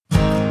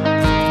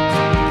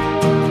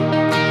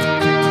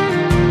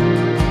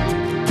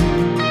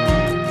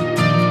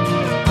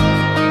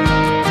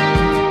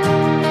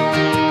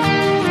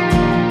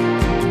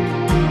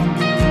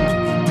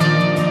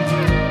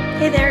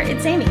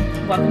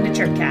Welcome to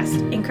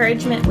Chirpcast,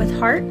 encouragement with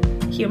heart,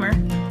 humor,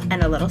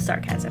 and a little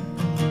sarcasm.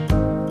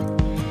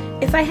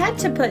 If I had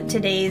to put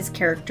today's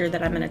character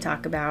that I'm going to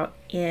talk about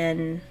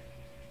in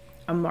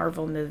a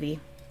Marvel movie,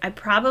 I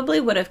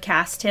probably would have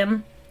cast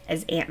him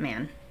as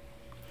Ant-Man.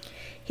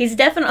 He's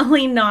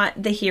definitely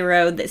not the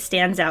hero that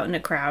stands out in a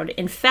crowd.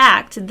 In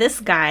fact,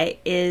 this guy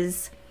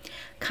is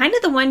kind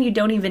of the one you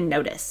don't even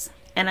notice.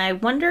 And I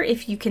wonder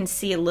if you can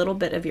see a little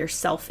bit of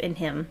yourself in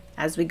him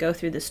as we go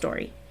through the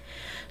story.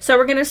 So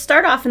we're going to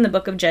start off in the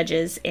book of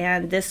Judges,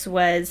 and this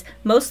was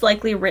most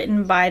likely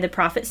written by the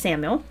prophet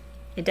Samuel.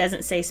 It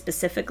doesn't say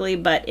specifically,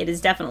 but it is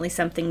definitely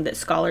something that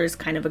scholars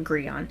kind of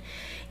agree on.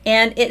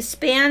 And it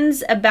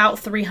spans about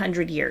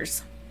 300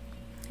 years.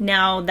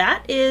 Now,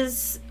 that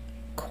is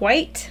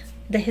quite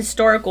the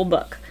historical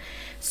book.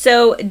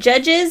 So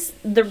Judges,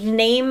 the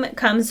name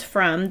comes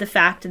from the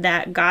fact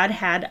that God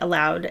had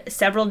allowed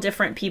several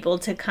different people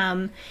to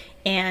come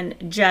and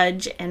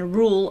judge and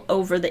rule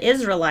over the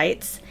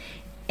Israelites.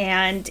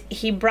 And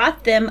he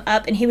brought them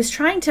up, and he was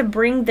trying to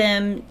bring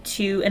them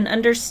to an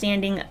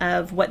understanding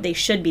of what they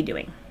should be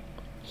doing.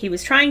 He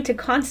was trying to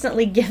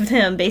constantly give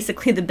them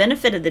basically the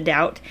benefit of the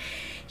doubt.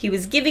 He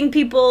was giving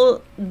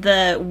people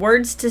the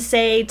words to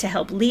say to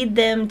help lead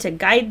them, to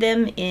guide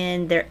them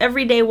in their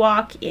everyday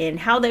walk, in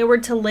how they were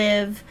to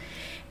live.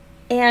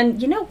 And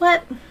you know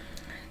what?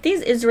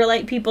 These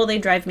Israelite people, they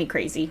drive me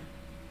crazy.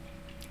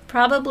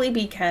 Probably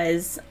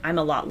because I'm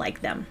a lot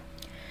like them.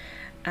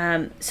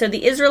 So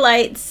the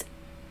Israelites,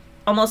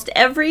 almost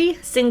every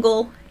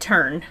single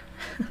turn,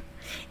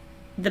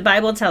 the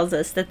Bible tells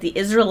us that the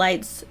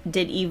Israelites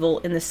did evil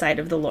in the sight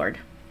of the Lord.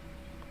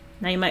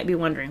 Now you might be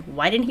wondering,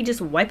 why didn't he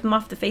just wipe them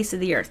off the face of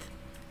the earth?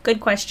 Good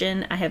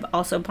question. I have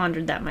also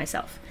pondered that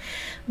myself.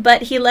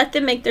 But he let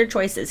them make their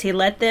choices. He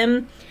let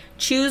them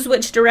choose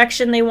which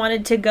direction they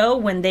wanted to go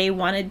when they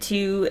wanted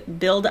to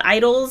build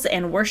idols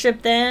and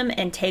worship them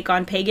and take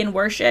on pagan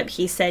worship.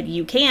 He said,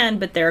 you can,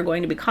 but there are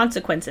going to be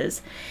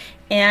consequences.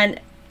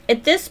 And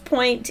at this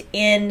point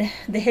in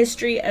the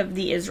history of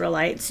the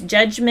Israelites,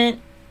 judgment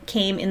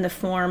came in the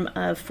form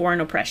of foreign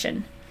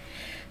oppression.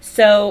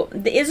 So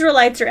the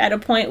Israelites are at a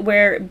point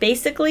where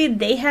basically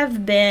they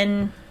have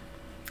been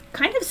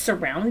kind of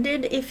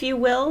surrounded, if you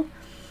will,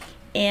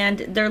 and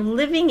they're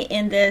living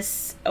in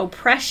this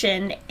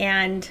oppression,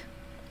 and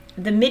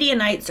the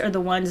Midianites are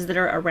the ones that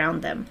are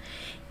around them.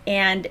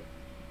 And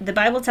the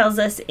Bible tells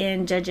us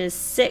in Judges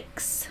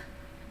 6,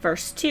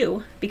 verse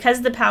 2,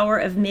 because the power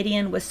of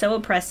Midian was so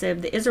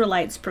oppressive, the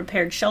Israelites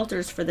prepared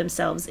shelters for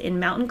themselves in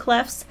mountain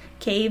clefts,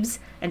 caves,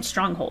 and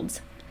strongholds.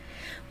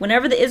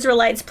 Whenever the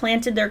Israelites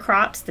planted their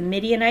crops, the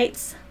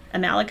Midianites,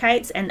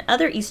 Amalekites, and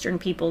other eastern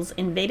peoples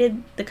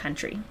invaded the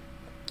country.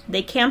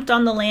 They camped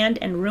on the land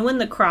and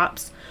ruined the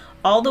crops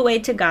all the way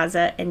to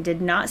Gaza and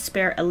did not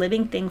spare a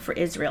living thing for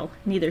Israel,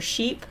 neither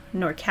sheep,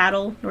 nor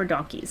cattle, nor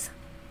donkeys.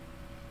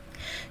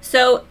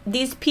 So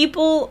these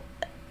people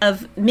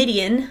of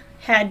Midian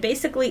had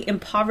basically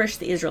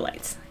impoverished the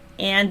Israelites.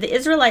 And the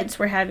Israelites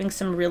were having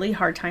some really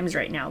hard times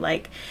right now.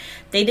 Like,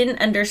 they didn't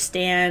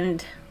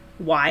understand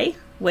why,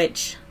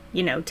 which,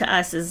 you know, to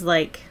us is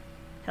like,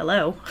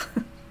 hello.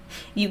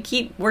 You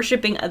keep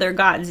worshiping other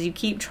gods. You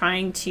keep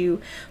trying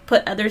to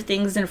put other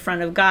things in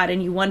front of God,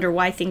 and you wonder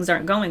why things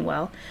aren't going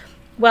well.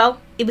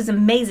 Well, it was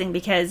amazing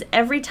because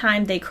every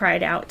time they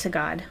cried out to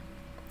God,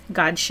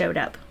 God showed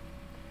up,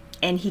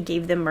 and he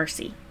gave them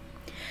mercy.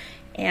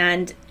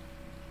 And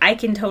I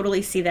can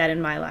totally see that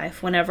in my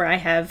life. Whenever I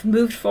have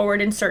moved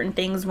forward in certain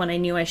things when I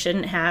knew I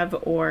shouldn't have,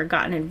 or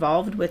gotten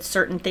involved with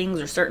certain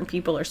things or certain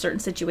people or certain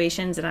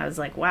situations, and I was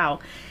like, wow,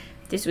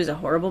 this was a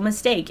horrible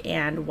mistake,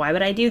 and why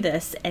would I do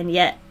this? And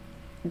yet,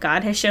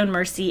 God has shown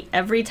mercy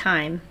every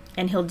time,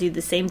 and he'll do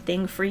the same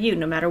thing for you,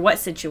 no matter what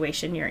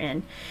situation you're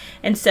in.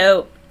 And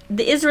so,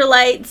 the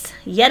Israelites,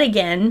 yet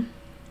again,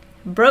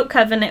 broke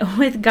covenant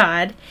with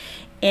God,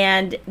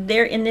 and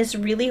they're in this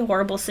really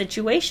horrible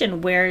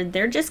situation where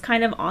they're just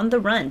kind of on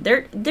the run.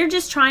 They're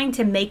just trying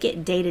to make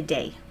it day to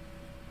day.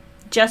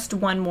 Just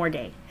one more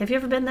day. Have you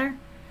ever been there?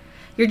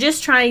 You're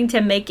just trying to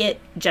make it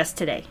just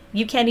today.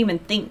 You can't even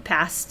think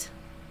past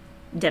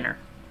dinner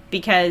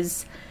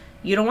because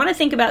you don't want to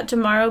think about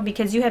tomorrow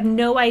because you have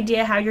no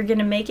idea how you're going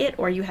to make it,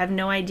 or you have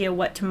no idea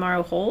what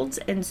tomorrow holds.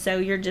 And so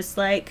you're just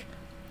like,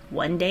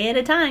 one day at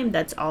a time,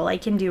 that's all I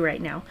can do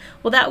right now.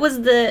 Well, that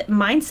was the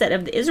mindset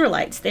of the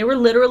Israelites. They were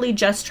literally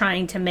just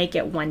trying to make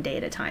it one day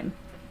at a time.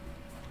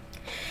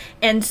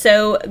 And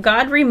so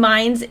God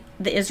reminds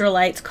the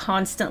Israelites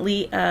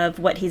constantly of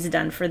what he's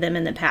done for them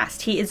in the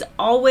past. He is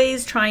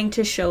always trying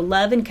to show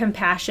love and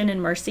compassion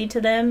and mercy to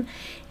them.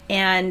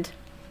 And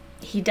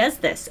he does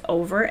this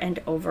over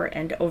and over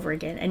and over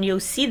again. And you'll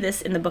see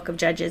this in the book of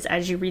Judges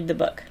as you read the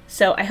book.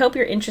 So I hope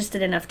you're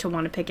interested enough to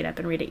want to pick it up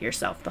and read it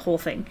yourself, the whole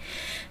thing.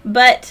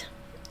 But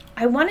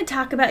I want to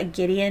talk about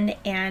Gideon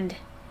and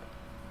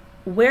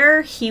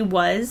where he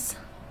was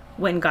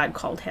when God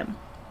called him.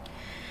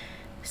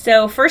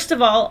 So first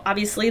of all,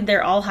 obviously,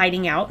 they're all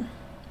hiding out.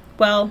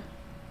 Well,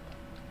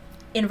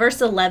 in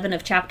verse 11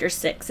 of chapter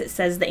 6, it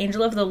says, the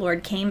angel of the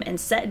Lord came and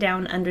sat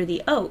down under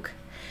the oak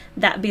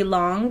that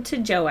belonged to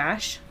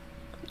Joash,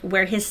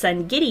 where his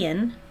son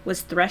Gideon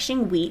was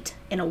threshing wheat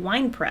in a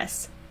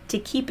winepress to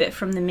keep it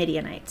from the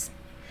Midianites.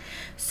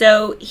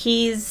 So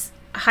he's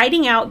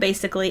hiding out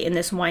basically in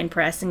this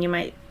winepress, and you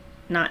might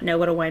not know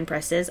what a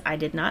winepress is. I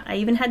did not. I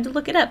even had to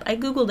look it up. I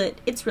Googled it.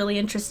 It's really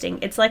interesting.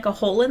 It's like a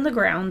hole in the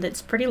ground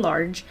that's pretty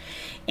large,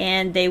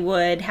 and they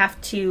would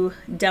have to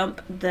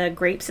dump the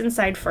grapes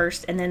inside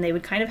first, and then they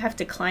would kind of have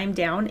to climb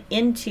down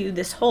into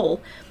this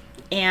hole,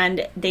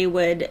 and they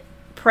would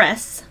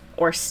press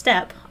or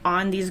step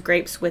on these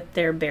grapes with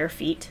their bare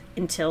feet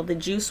until the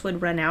juice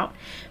would run out,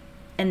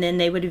 and then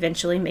they would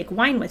eventually make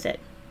wine with it.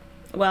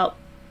 Well,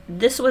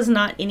 this was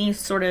not any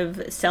sort of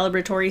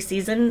celebratory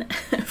season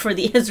for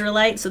the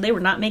Israelites, so they were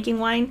not making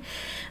wine,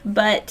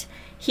 but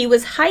he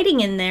was hiding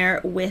in there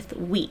with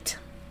wheat.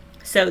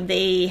 So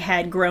they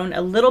had grown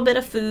a little bit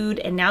of food,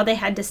 and now they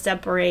had to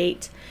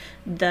separate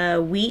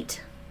the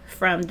wheat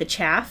from the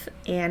chaff,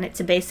 and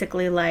it's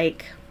basically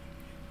like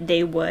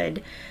they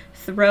would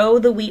throw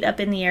the wheat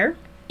up in the air,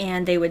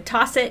 and they would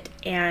toss it,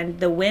 and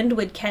the wind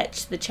would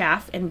catch the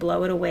chaff and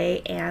blow it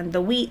away, and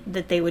the wheat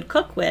that they would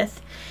cook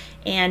with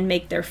and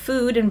make their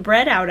food and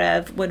bread out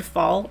of would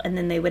fall, and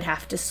then they would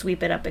have to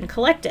sweep it up and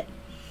collect it.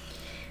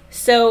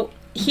 So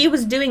he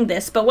was doing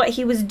this, but what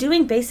he was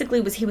doing basically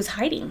was he was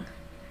hiding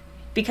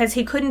because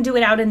he couldn't do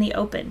it out in the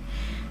open.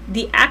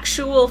 The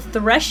actual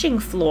threshing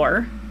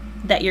floor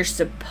that you're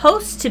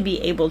supposed to be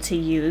able to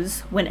use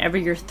whenever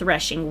you're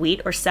threshing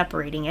wheat or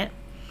separating it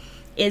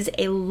is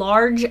a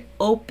large,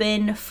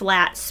 open,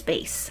 flat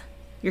space.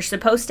 You're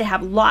supposed to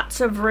have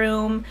lots of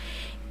room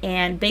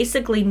and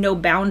basically no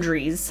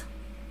boundaries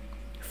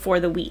for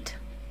the wheat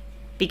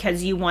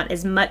because you want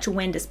as much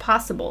wind as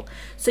possible.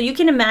 So you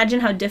can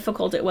imagine how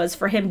difficult it was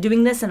for him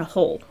doing this in a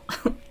hole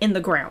in the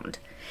ground.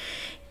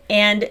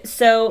 And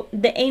so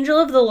the angel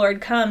of the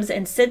Lord comes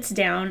and sits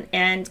down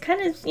and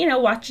kind of,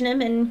 watching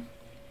him, and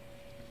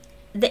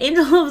the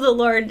angel of the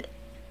Lord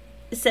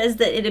says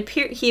that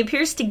he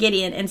appears to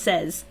Gideon and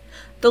says,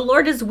 "The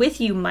Lord is with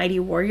you, mighty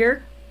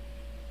warrior."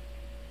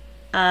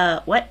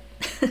 What?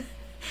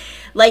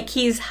 Like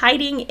he's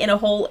hiding in a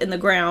hole in the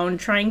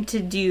ground trying to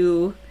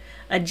do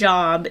a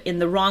job in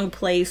the wrong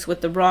place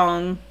with the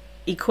wrong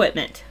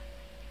equipment.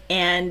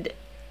 And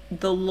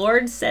the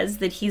Lord says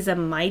that he's a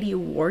mighty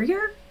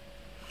warrior?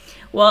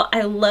 Well,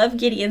 I love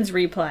Gideon's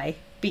reply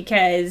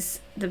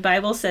because the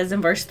Bible says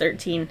in verse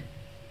 13,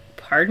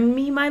 "Pardon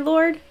me, my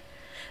Lord,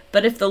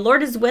 but if the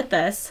Lord is with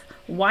us,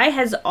 why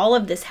has all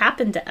of this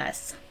happened to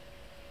us?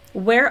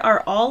 Where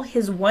are all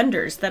his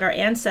wonders that our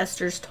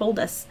ancestors told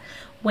us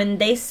when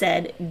they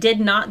said, 'Did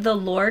not the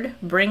Lord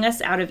bring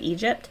us out of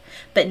Egypt?'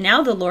 But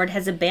now the Lord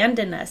has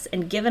abandoned us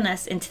and given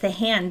us into the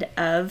hand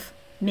of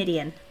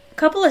Midian." A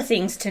couple of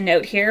things to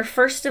note here.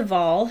 First of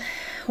all,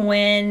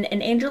 when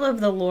an angel of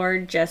the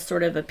Lord just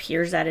sort of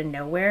appears out of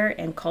nowhere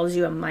and calls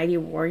you a mighty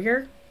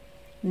warrior,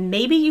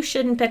 maybe you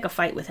shouldn't pick a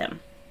fight with him.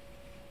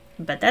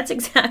 But that's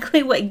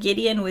exactly what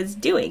Gideon was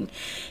doing.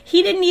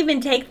 He didn't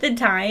even take the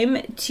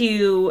time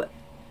to,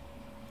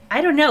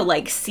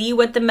 see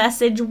what the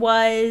message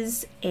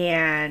was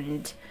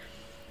and,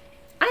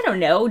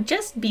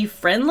 just be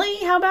friendly,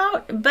 how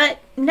about? But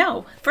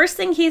no, first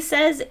thing he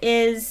says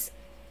is,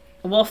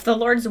 well, if the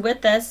Lord's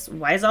with us,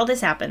 why does all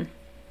this happen?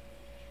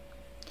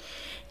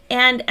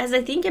 And as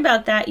I think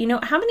about that,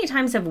 how many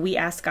times have we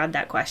asked God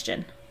that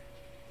question?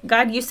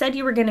 God, you said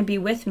you were going to be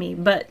with me,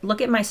 but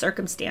look at my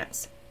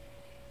circumstance.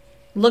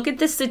 Look at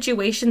this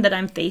situation that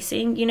I'm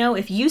facing.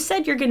 If you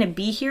said you're going to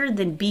be here,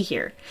 then be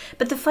here.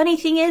 But the funny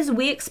thing is,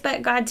 we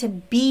expect God to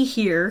be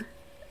here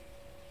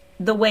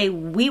the way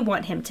we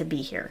want him to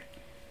be here.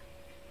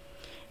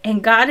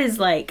 And God is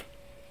like,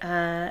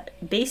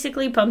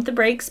 basically pump the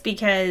brakes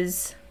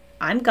because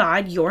I'm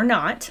God, you're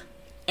not.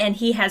 And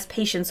he has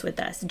patience with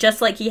us,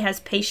 just like he has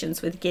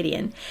patience with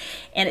Gideon.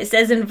 And it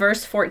says in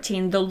verse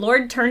 14, "The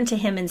Lord turned to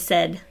him and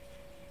said,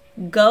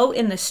 'Go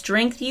in the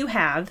strength you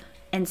have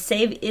and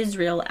save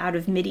Israel out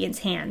of Midian's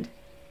hand.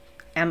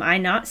 Am I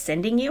not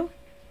sending you?'"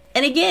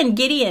 And again,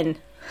 Gideon,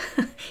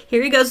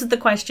 here he goes with the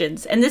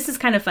questions. And this is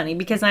kind of funny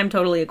because I'm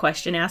totally a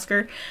question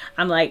asker.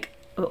 I'm like,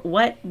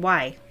 what?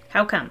 Why?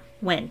 How come?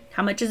 When?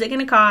 How much is it going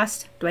to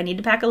cost? Do I need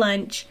to pack a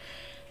lunch?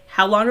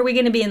 How long are we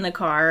going to be in the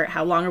car?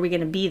 How long are we going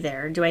to be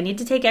there? Do I need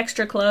to take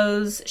extra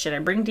clothes? Should I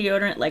bring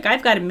deodorant?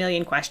 I've got a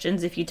million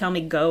questions if you tell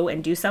me go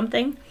and do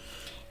something.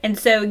 And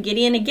so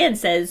Gideon again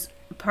says,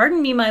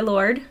 "Pardon me, my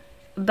Lord,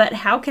 but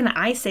how can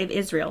I save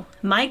Israel?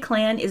 My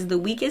clan is the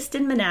weakest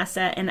in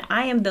Manasseh, and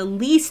I am the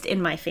least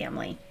in my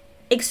family."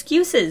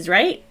 Excuses,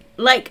 right?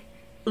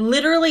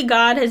 Literally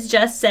God has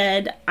just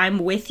said, "I'm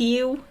with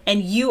you,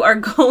 and you are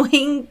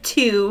going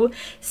to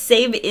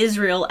save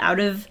Israel out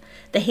of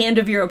the hand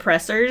of your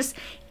oppressors."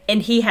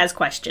 And he has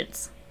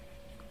questions.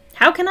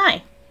 How can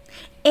I?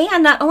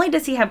 And not only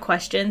does he have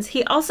questions,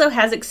 he also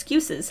has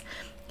excuses.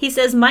 He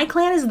says, "My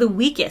clan is the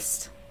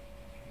weakest,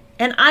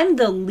 and I'm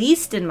the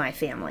least in my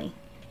family."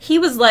 He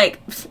was like,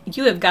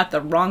 "You have got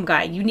the wrong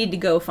guy. You need to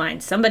go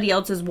find somebody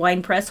else's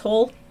wine press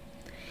hole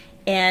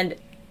and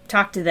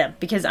talk to them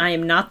because I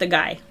am not the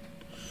guy."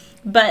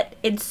 But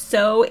it's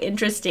so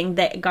interesting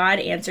that God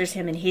answers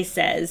him and he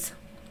says,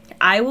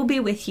 I will be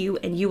with you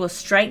and you will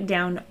strike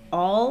down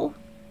all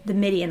the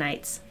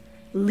Midianites,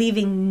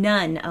 leaving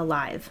none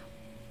alive.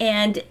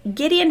 And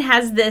Gideon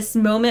has this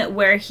moment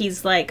where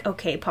he's like,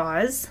 okay,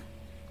 pause,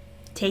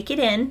 take it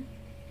in,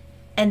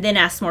 and then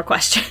ask more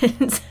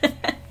questions.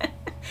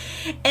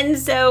 And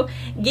so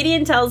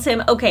Gideon tells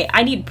him, okay,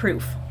 I need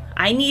proof.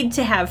 I need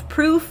to have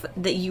proof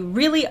that you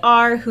really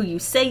are who you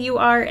say you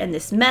are, and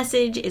this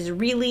message is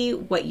really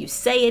what you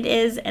say it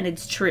is, and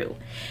it's true.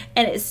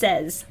 And it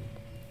says,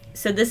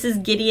 so this is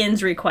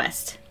Gideon's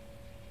request.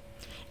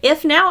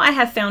 If now I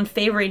have found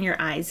favor in your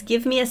eyes,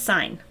 give me a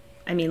sign.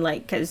 I mean,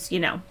 like, because,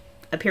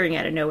 appearing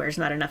out of nowhere is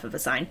not enough of a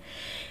sign.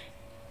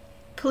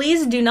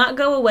 Please do not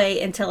go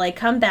away until I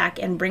come back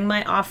and bring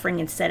my offering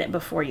and set it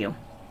before you.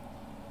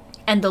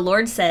 And the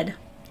Lord said,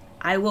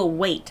 I will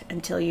wait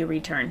until you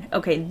return.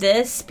 Okay,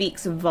 this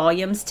speaks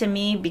volumes to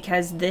me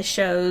because this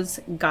shows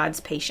God's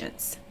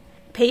patience.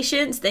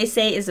 Patience, they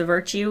say, is a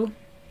virtue.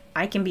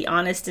 I can be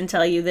honest and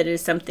tell you that it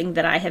is something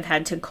that I have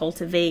had to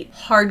cultivate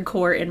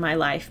hardcore in my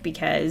life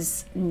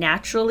because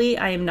naturally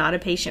I am not a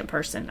patient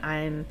person.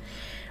 I'm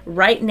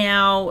right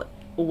now,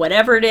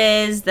 whatever it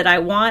is that I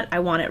want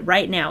it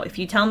right now. If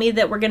you tell me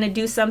that we're going to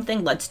do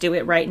something, let's do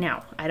it right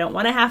now. I don't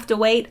want to have to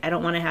wait. I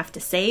don't want to have to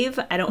save.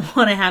 I don't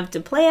want to have to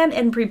plan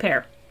and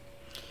prepare.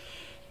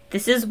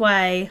 This is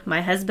why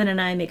my husband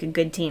and I make a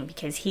good team,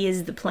 because he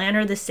is the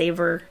planner, the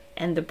saver,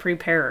 and the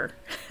preparer.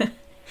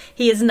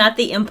 He is not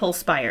the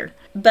impulse buyer.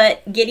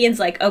 But Gideon's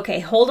like, okay,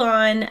 hold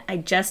on. I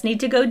just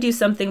need to go do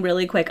something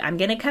really quick. I'm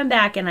going to come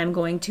back and I'm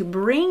going to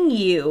bring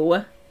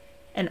you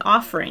an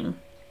offering.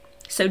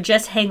 So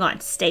just hang on,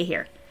 stay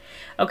here.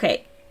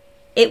 Okay,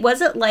 it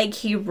wasn't like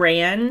he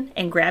ran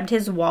and grabbed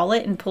his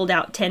wallet and pulled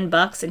out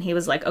 $10 and he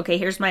was like, okay,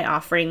 here's my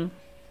offering,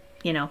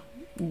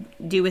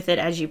 do with it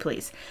as you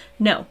please.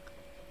 No.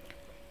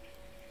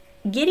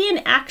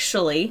 Gideon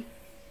actually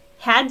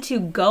had to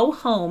go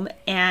home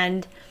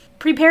and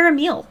prepare a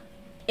meal.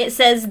 It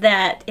says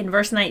that in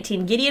verse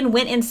 19, Gideon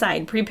went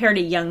inside, prepared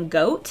a young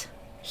goat.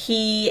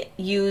 He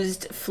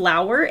used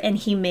flour and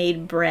he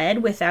made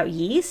bread without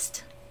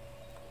yeast.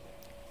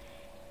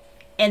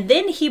 And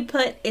then he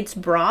put its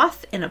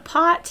broth in a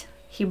pot.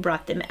 He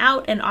brought them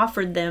out and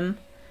offered them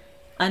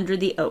under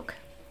the oak.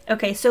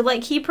 Okay, so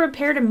he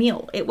prepared a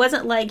meal. It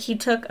wasn't like he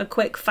took a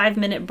quick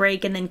 5-minute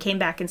break and then came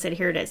back and said,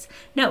 here it is.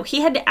 No,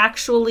 he had to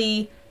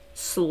actually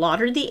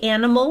slaughter the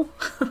animal,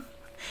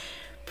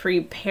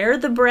 prepare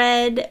the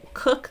bread,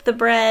 cook the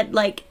bread,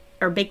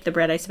 or bake the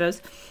bread, I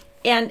suppose.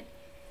 And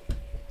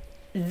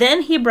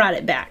then he brought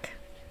it back.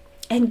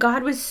 And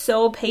God was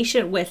so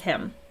patient with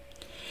him.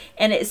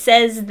 And it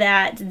says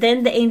that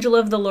then the angel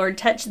of the Lord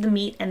touched the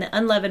meat and the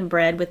unleavened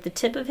bread with the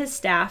tip of his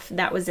staff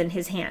that was in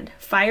his hand.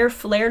 Fire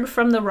flared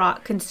from the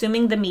rock,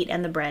 consuming the meat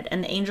and the bread,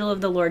 and the angel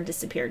of the Lord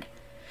disappeared.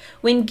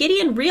 When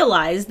Gideon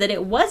realized that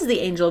it was the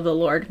angel of the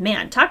Lord,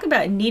 man, talk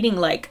about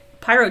needing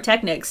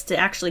pyrotechnics to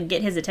actually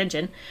get his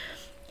attention.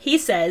 He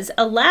says,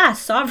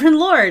 Alas, sovereign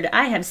Lord,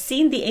 I have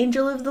seen the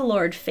angel of the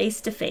Lord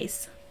face to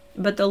face.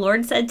 But the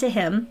Lord said to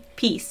him,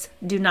 Peace,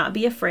 do not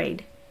be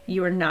afraid.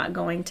 You are not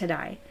going to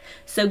die.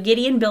 So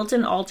Gideon built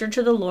an altar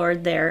to the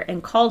Lord there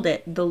and called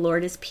it, The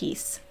Lord is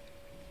Peace.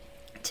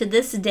 To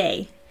this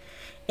day,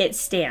 it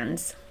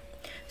stands.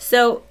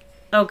 So,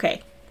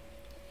 okay.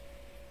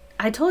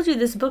 I told you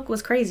this book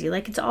was crazy.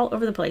 It's all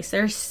over the place.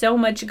 There's so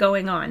much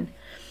going on.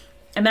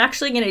 I'm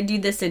actually going to do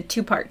this in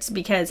 2 parts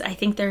because I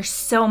think there's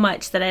so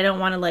much that I don't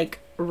want to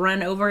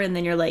run over and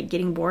then you're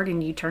getting bored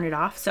and you turn it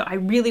off. So I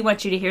really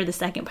want you to hear the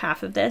second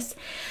half of this.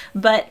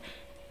 But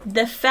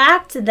the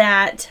fact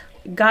that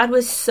God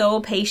was so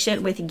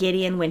patient with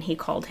Gideon when he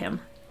called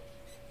him.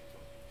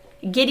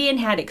 Gideon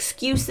had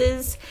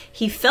excuses.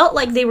 He felt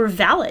like they were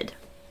valid.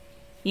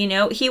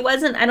 He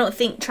wasn't, I don't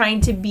think, trying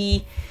to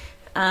be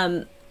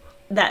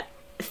that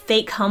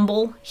fake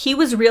humble. He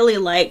was really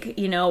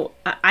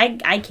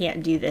I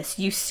can't do this.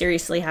 You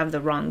seriously have the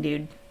wrong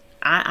dude.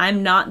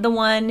 I'm not the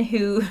one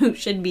who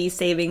should be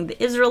saving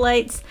the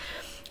Israelites.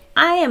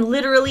 I am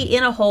literally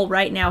in a hole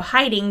right now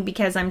hiding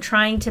because I'm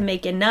trying to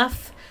make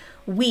enough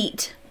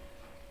wheat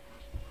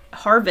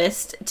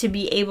harvest to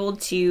be able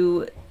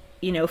to,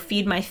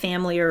 feed my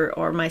family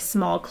or my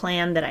small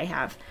clan that I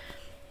have.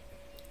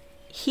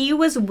 He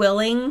was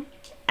willing,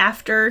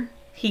 after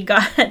he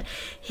got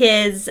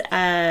his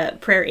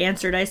prayer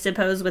answered, I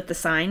suppose, with the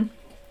sign.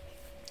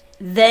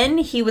 Then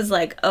he was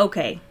like,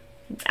 okay,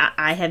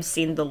 I have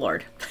seen the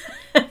Lord.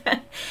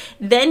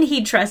 Then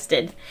he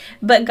trusted.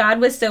 But God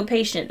was so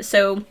patient.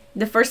 So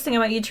the first thing I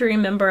want you to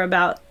remember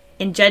about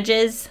in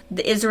Judges,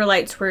 the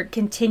Israelites were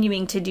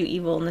continuing to do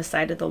evil in the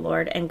sight of the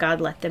Lord, and God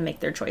let them make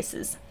their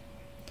choices.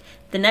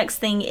 The next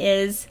thing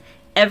is,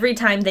 every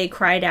time they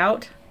cried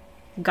out,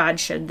 God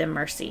showed them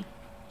mercy.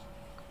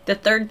 The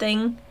third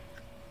thing,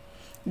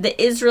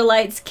 the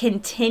Israelites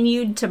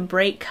continued to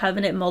break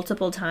covenant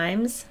multiple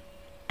times,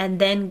 and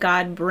then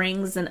God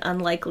brings an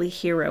unlikely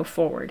hero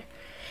forward.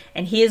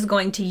 And he is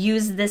going to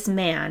use this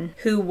man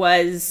who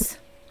was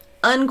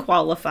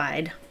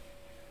unqualified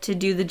to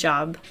do the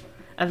job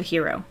of a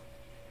hero.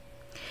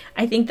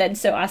 I think that's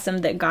so awesome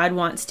that God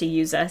wants to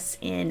use us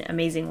in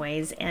amazing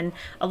ways. And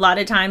a lot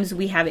of times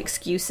we have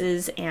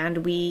excuses, and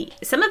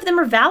some of them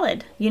are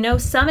valid.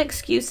 Some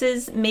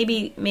excuses,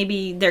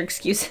 maybe they're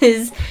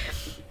excuses,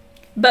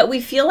 but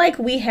we feel like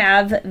we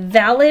have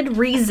valid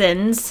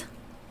reasons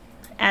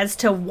as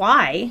to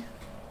why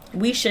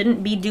we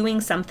shouldn't be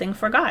doing something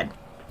for God.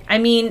 I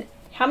mean,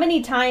 how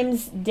many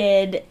times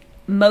did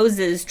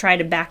Moses try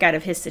to back out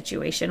of his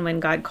situation when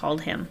God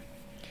called him?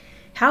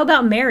 How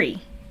about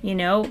Mary?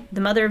 The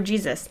mother of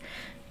Jesus.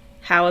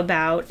 How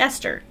about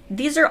Esther?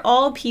 These are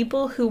all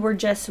people who were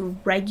just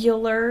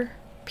regular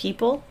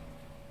people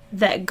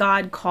that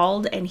God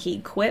called and he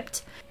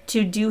equipped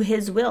to do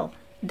his will.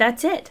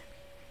 That's it.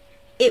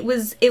 It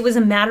was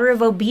a matter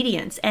of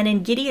obedience. And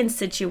in Gideon's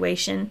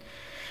situation,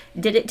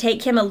 did it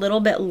take him a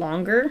little bit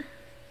longer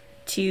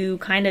to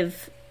kind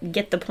of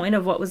get the point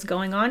of what was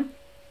going on?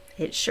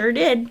 It sure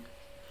did.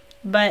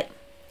 But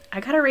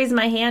I gotta raise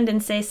my hand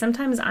and say,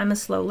 sometimes I'm a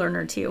slow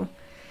learner too.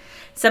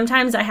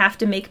 Sometimes I have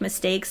to make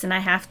mistakes, and I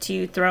have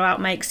to throw out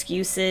my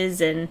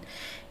excuses and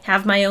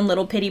have my own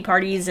little pity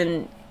parties,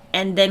 and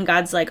then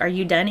God's like, are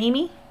you done,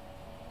 Amy?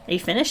 Are you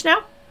finished now?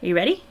 Are you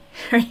ready?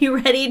 Are you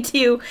ready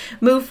to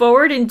move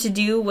forward and to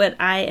do what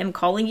I am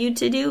calling you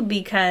to do?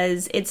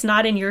 Because it's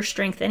not in your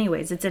strength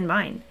anyways, it's in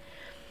mine.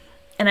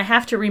 And I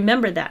have to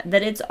remember that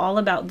it's all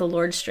about the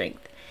Lord's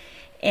strength.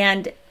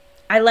 And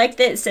I like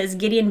that it says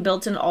Gideon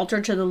built an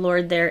altar to the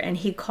Lord there, and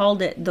he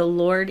called it "The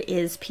Lord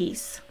is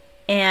Peace."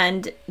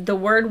 And the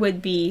word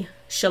would be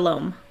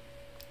shalom,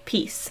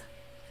 peace.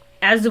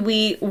 As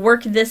we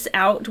work this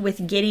out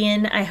with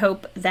Gideon, I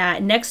hope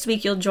that next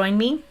week you'll join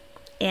me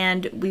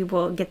and we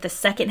will get the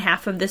second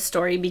half of this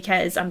story,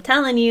 because I'm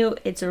telling you,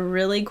 it's a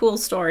really cool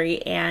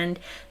story, and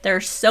there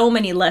are so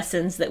many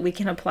lessons that we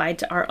can apply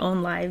to our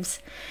own lives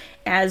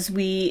as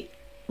we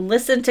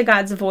listen to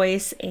God's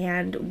voice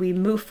and we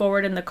move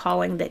forward in the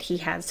calling that he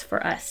has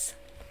for us.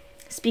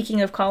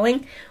 Speaking of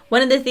calling,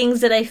 one of the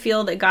things that I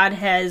feel that God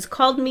has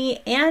called me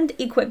and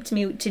equipped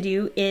me to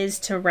do is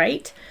to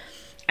write.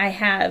 I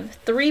have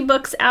 3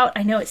 books out.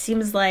 I know it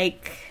seems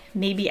like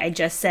maybe I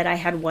just said I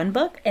had 1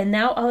 book, and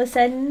now all of a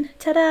sudden,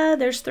 ta-da,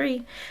 there's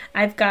 3.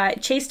 I've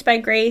got Chased by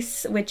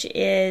Grace, which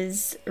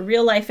is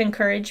real life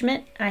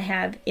encouragement. I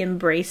have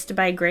Embraced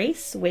by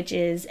Grace, which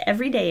is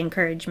everyday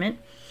encouragement.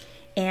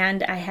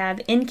 And I have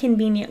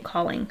Inconvenient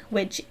Calling,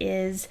 which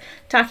is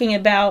talking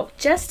about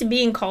just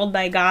being called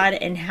by God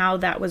and how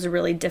that was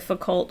really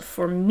difficult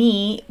for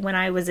me when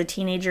I was a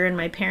teenager and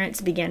my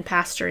parents began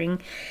pastoring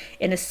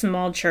in a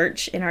small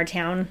church in our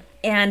town.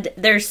 And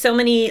there's so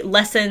many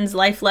lessons,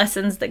 life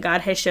lessons that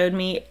God has showed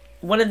me.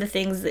 One of the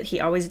things that he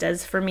always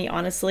does for me,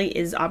 honestly,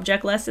 is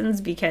object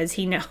lessons, because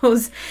he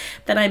knows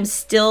that I'm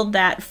still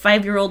that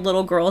 5-year-old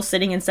little girl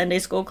sitting in Sunday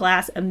school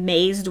class,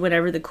 amazed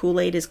whenever the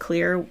Kool-Aid is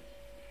clear.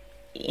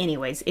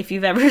 Anyways, if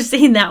you've ever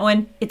seen that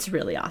one, it's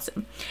really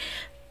awesome.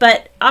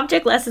 But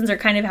object lessons are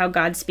kind of how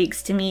God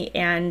speaks to me,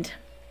 and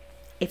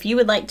if you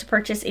would like to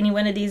purchase any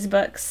one of these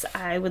books,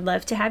 I would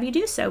love to have you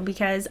do so,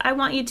 because I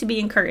want you to be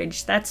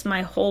encouraged. That's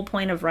my whole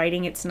point of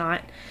writing. It's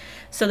not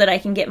so that I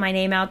can get my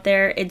name out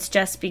there. It's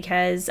just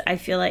because I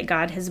feel like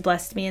God has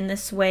blessed me in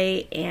this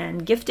way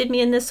and gifted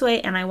me in this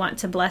way, and I want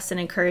to bless and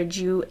encourage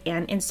you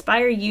and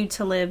inspire you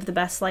to live the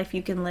best life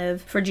you can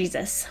live for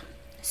Jesus.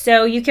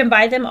 So you can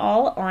buy them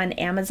all on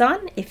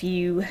Amazon if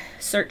you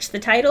search the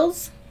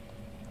titles,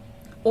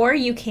 or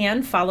you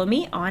can follow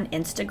me on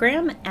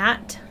Instagram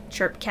at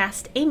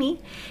ChirpcastAmy,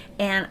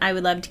 and I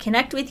would love to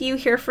connect with you,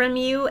 hear from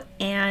you,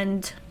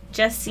 and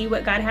just see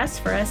what God has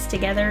for us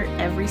together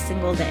every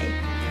single day.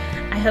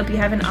 I hope you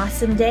have an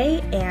awesome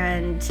day,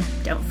 and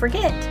don't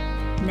forget,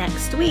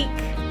 next week,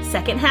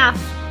 second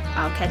half.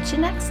 I'll catch you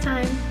next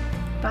time.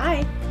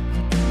 Bye.